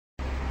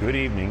Good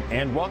evening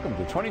and welcome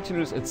to 22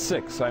 News at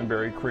 6. I'm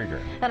Barry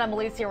Krieger. And I'm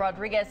Alicia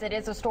Rodriguez. It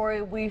is a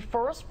story we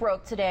first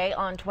broke today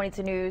on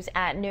 22 News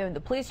at noon. The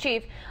police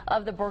chief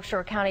of the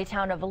Berkshire County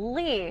town of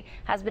Lee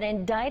has been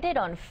indicted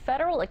on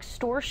federal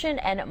extortion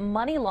and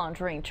money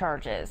laundering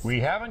charges. We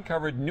have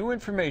uncovered new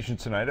information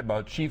tonight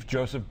about Chief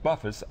Joseph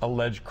Buffett's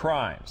alleged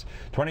crimes.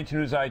 22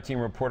 News I-Team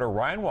reporter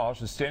Ryan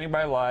Walsh is standing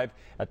by live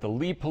at the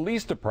Lee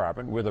Police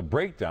Department with a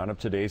breakdown of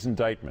today's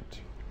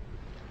indictment.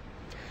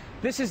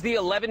 This is the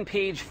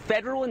 11-page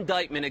federal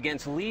indictment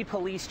against Lee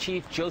Police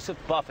Chief Joseph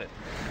Buffett.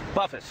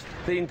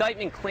 The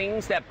indictment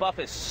claims that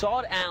Buffett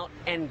sought out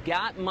and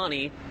got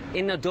money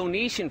in a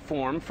donation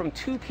form from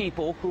two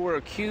people who were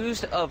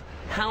accused of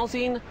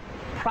housing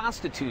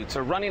prostitutes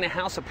or running a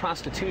house of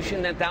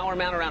prostitution. That dollar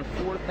amount around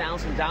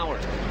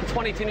 $4,000. The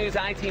 22 News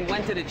I-Team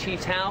went to the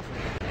chief's house,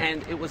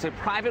 and it was a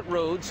private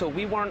road, so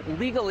we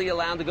weren't legally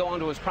allowed to go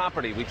onto his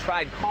property. We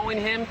tried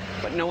calling him,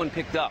 but no one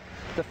picked up.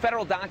 The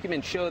federal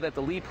documents show that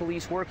the Lee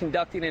police were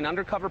conducting an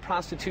undercover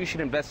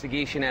prostitution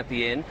investigation at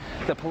the inn.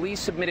 The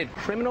police submitted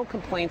criminal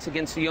complaints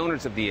against the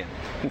owners of the inn.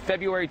 In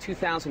February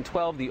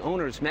 2012, the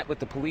owners met with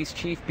the police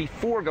chief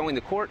before going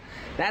to court.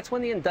 That's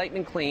when the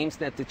indictment claims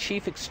that the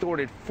chief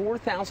extorted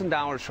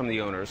 $4,000 from the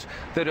owners.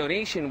 The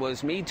donation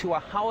was made to a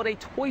holiday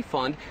toy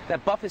fund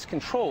that Buffett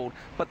controlled,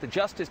 but the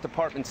Justice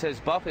Department says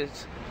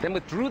Buffett then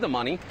withdrew the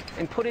money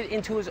and put it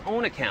into his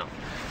own account.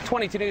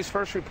 22 News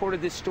first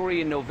reported this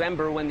story in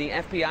November when the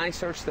FBI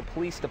searched the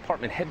police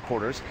department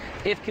headquarters.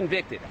 If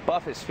convicted,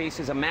 Buffett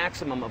faces a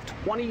maximum of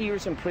 20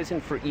 years in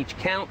prison for each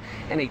count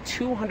and a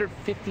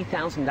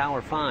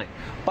 $250,000 fine.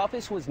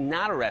 Buffett was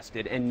not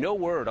arrested and no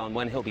word on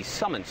when he'll be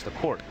summoned to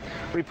court.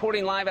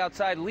 Reporting live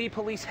outside Lee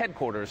Police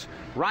Headquarters,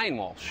 Ryan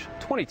Walsh,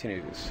 22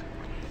 News.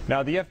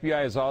 Now, the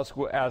FBI is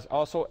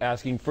also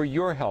asking for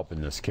your help in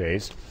this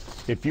case.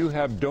 If you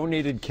have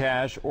donated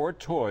cash or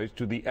toys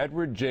to the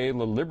Edward J.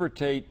 La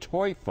Liberté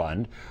Toy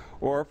Fund,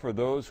 or for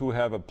those who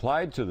have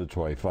applied to the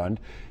Toy Fund,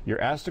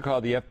 you're asked to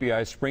call the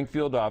FBI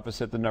Springfield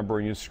office at the number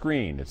on your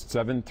screen. It's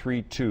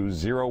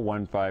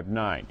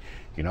 732-0159. You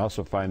can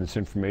also find this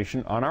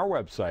information on our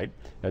website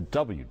at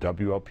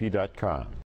WWLP.com.